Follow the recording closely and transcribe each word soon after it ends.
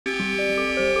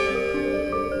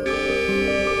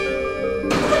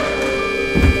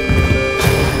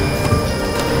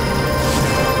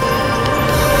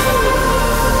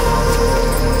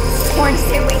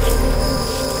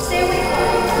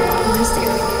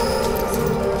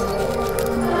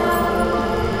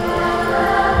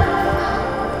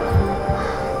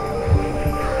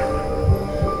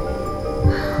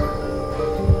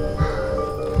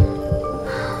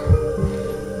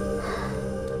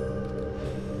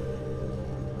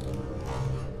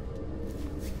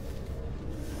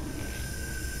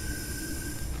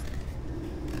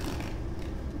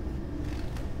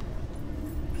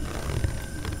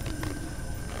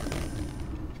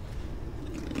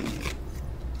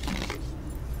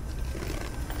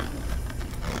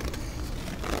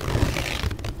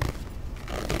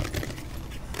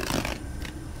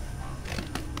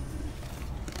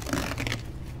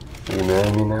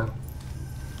hear me now?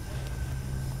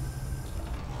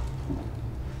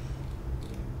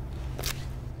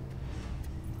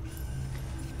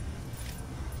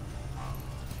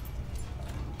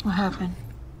 What happened?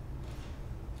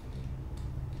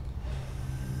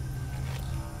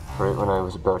 Right when I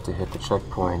was about to hit the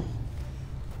checkpoint,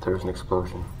 there was an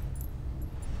explosion.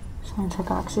 Someone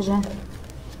took oxygen.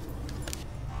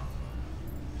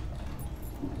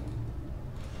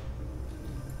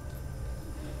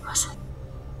 Was it?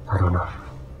 I don't know.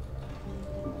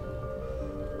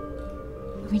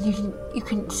 I mean, you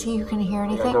couldn't see, you couldn't hear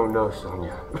anything? I don't know,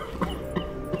 Sonya.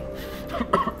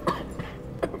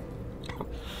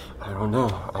 I don't know.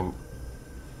 I'm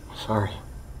sorry.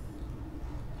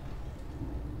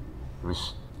 It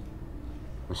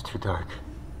was too dark.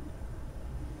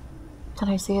 Can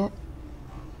I see it?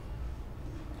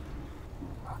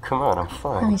 Oh, come on, I'm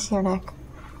fine. Let me see your neck.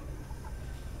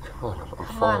 Come on, I'm Come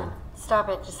fine. on. Stop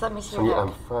it. Just let me see Sonya, your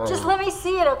neck. I'm fine. Just let me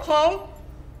see it, okay?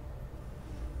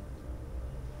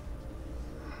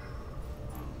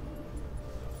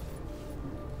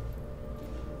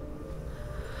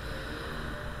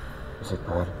 Is it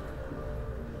bad?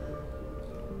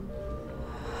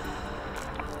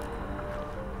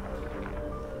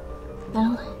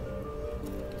 No.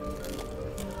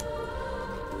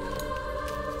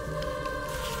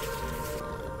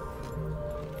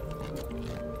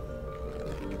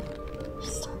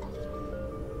 Stop it.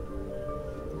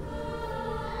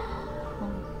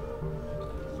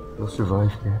 You'll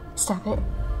survive here. Stop it.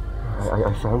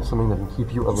 I found something that can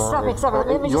keep you alive. Stop it, stop it.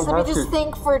 Let me just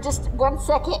think for just 1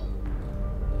 second.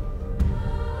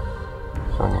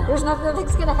 Sonya.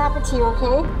 Nothing's gonna happen to you,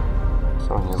 okay?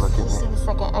 Sonya, look at me. I just need a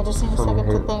second. I just need a Sonya, second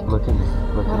hey, to think. look at me.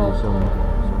 Look at me, Sonya.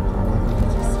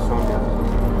 Sonya.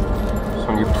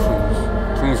 Sonya,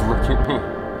 please look at me.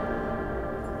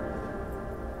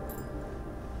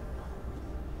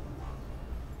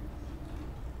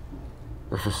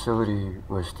 The facility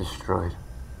was destroyed.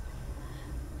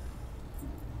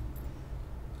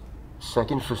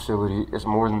 Second facility is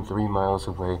more than 3 miles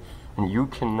away, and you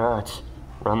cannot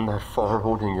run that far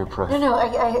holding your breath. No,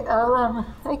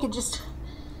 I could just...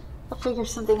 I'll figure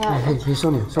something out. Hey,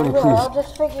 Sonya, please. I'll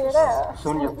just figure it out.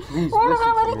 Sonya, please, I'm listen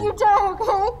not to letting me. you die,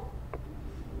 okay?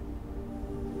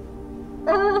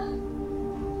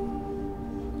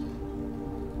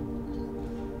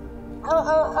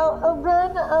 I'll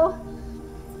run.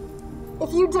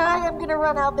 If you die, I'm gonna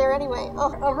run out there anyway.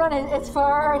 I'll run as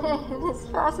far and as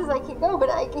fast as I can go, but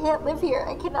I can't live here.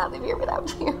 I cannot live here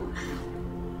without you.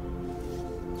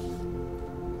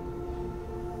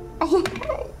 I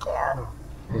can't. Oh,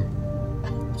 hey,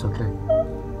 it's okay.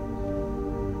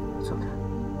 It's okay.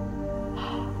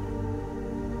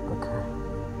 Okay.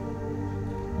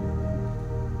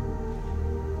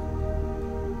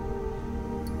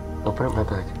 Open up my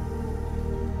bag.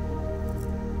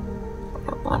 I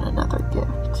want another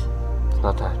gift. It's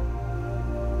not that.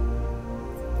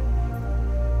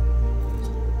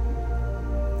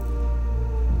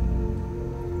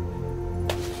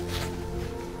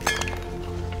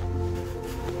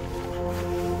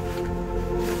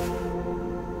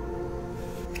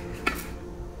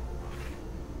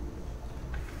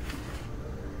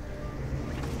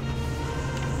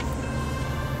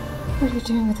 What are you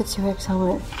doing with the 2X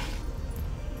helmet?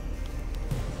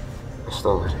 I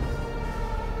stole it.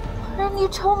 And you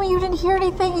told me you didn't hear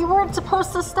anything. You weren't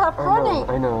supposed to stop running.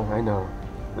 I know.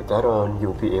 With that on,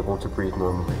 you'll be able to breathe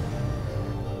normally.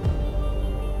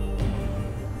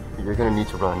 You're gonna need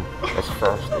to run as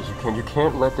fast as you can. You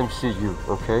can't let them see you,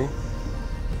 okay?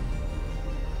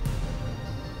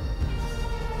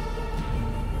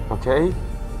 Okay?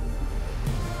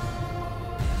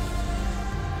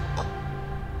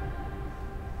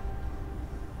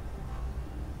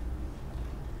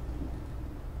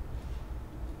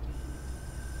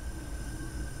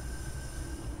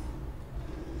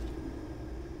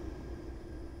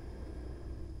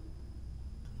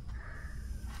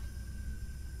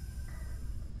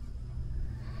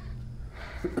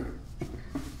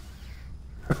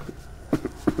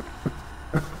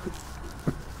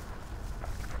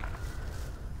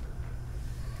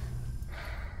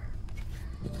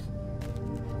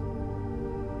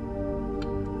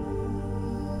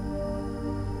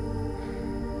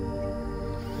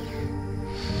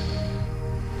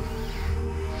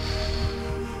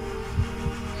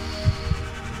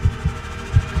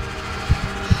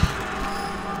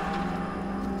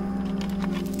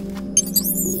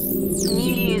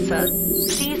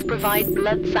 Please provide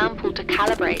blood sample to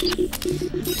calibrate.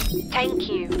 Thank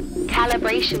you.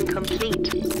 Calibration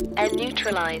complete. And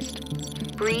neutralized.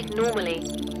 Breathe normally.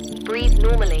 Breathe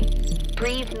normally.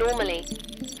 Breathe normally.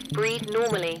 Breathe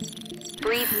normally.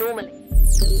 Breathe normally.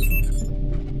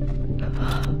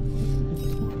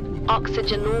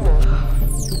 Oxygen normal.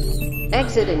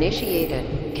 Exit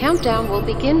initiated. Countdown will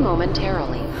begin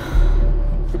momentarily.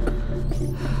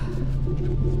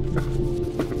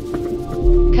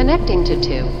 Connecting to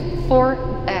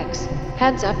 4X.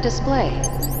 Heads up display.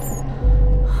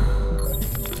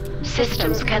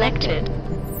 Systems connected.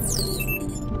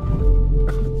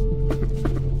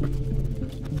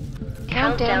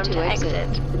 Countdown to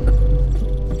exit.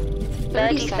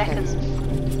 30 seconds.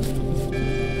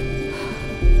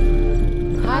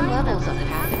 High levels of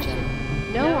pathogen.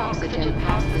 No oxygen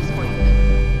past this point.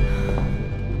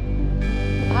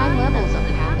 High levels of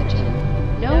pathogen.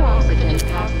 No oxygen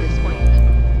past this point.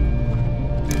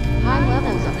 High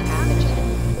levels of pathogen.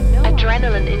 No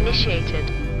Adrenaline initiated.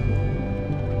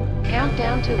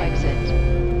 Countdown to exit.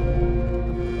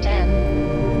 10,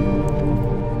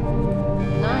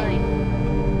 9,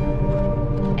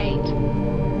 8,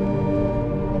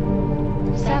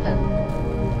 7,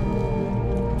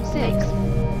 6,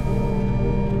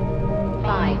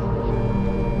 5,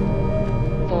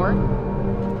 4,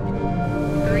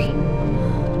 3,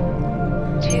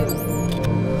 2,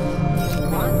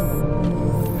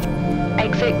 1.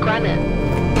 Exit granite.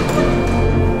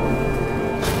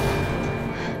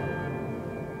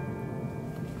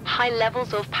 High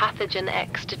levels of Pathogen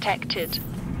X detected.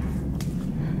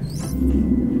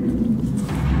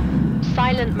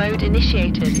 Silent mode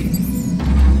initiated.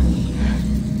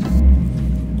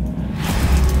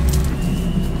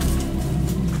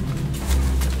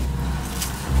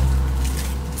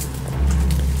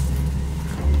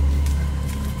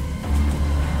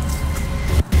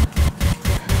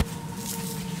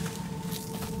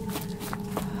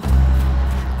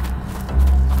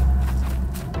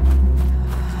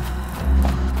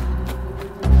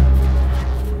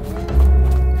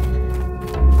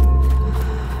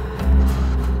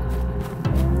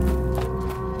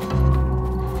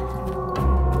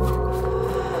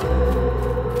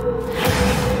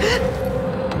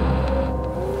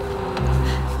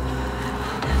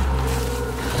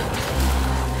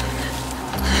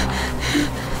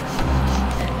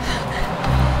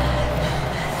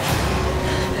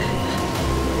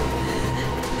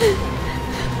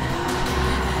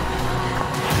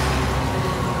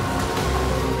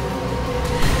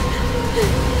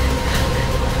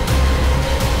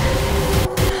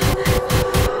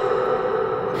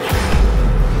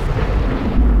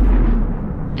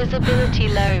 Visibility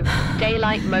low.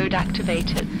 Daylight mode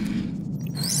activated.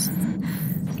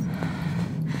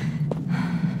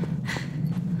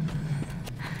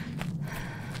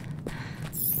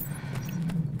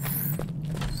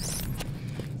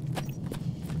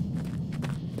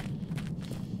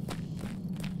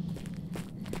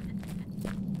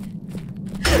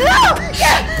 No!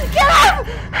 Get up!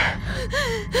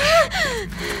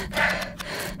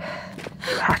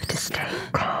 You have to stay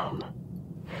calm.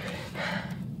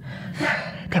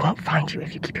 They won't find you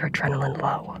if you keep your adrenaline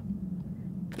low.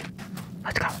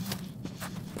 Let's go.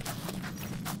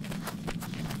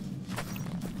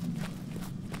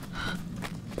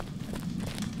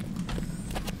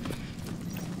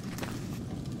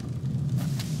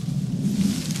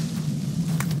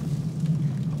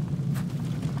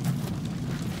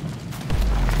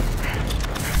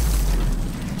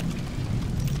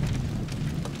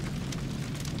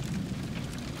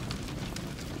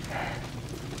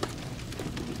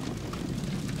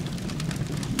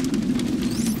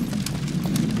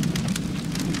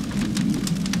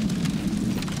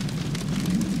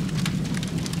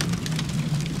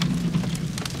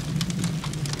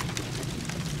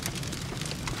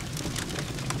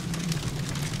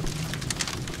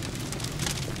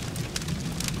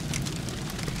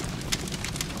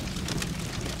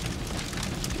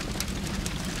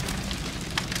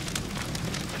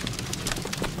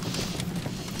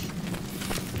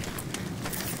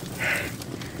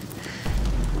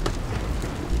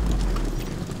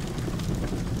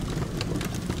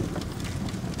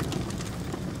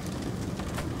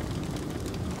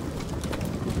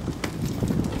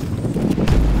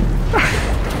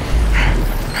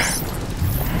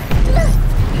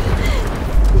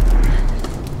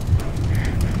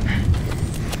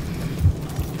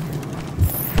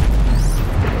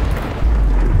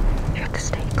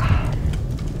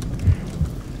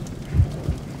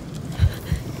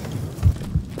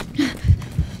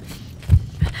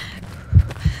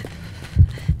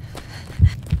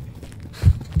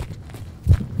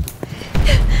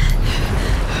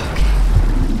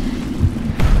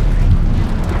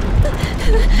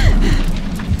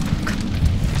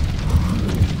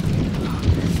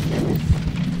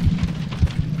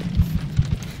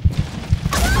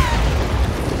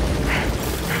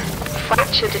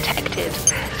 detected.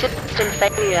 System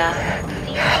failure.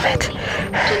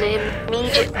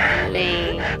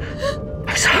 Immediately.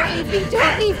 I'm sorry.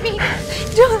 Don't leave me.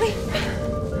 Don't leave me.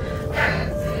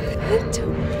 Don't.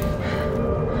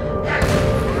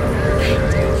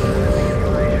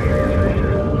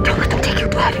 Don't let them take your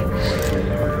blood.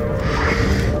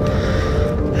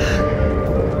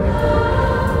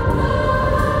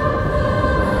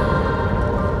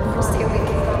 Stay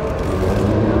awake.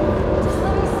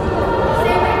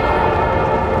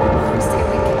 Stay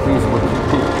awake. Please look at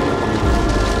me.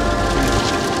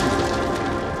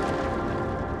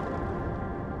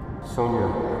 Sonya.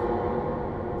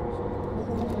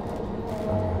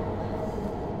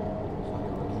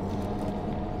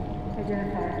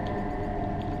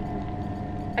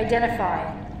 Identify.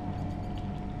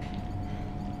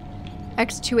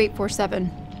 X2847.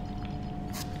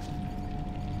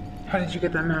 How did you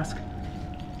get that mask?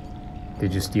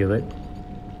 Did you steal it?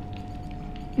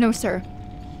 No, sir.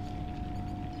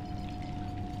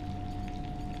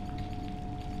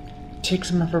 Take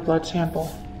some of her blood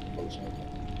sample.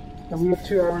 And we have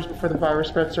 2 hours before the virus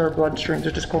spreads to our bloodstream,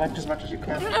 so just collect as much as you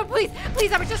can. No, please,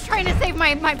 I was just trying to save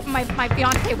my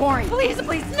fiance Warren. Please,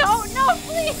 no,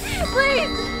 please.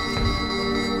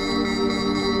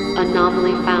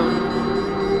 Anomaly found.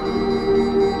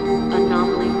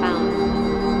 Anomaly found.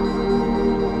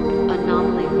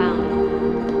 Anomaly found.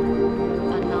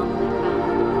 Anomaly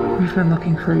found. We've been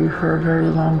looking for you for a very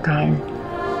long time.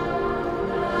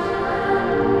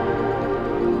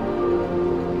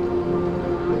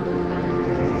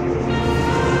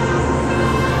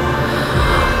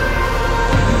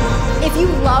 If you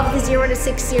love the 0 to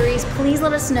 6 series, please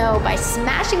let us know by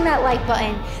smashing that like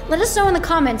button. Let us know in the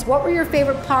comments what were your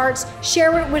favorite parts,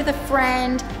 share it with a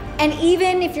friend, and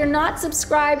even if you're not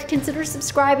subscribed, consider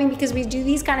subscribing because we do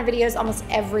these kind of videos almost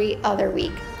every other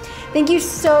week. Thank you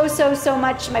so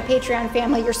much to my Patreon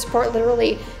family. Your support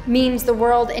literally means the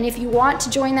world, and if you want to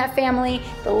join that family,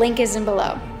 the link is in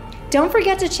below. Don't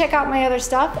forget to check out my other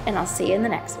stuff, and I'll see you in the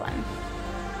next one.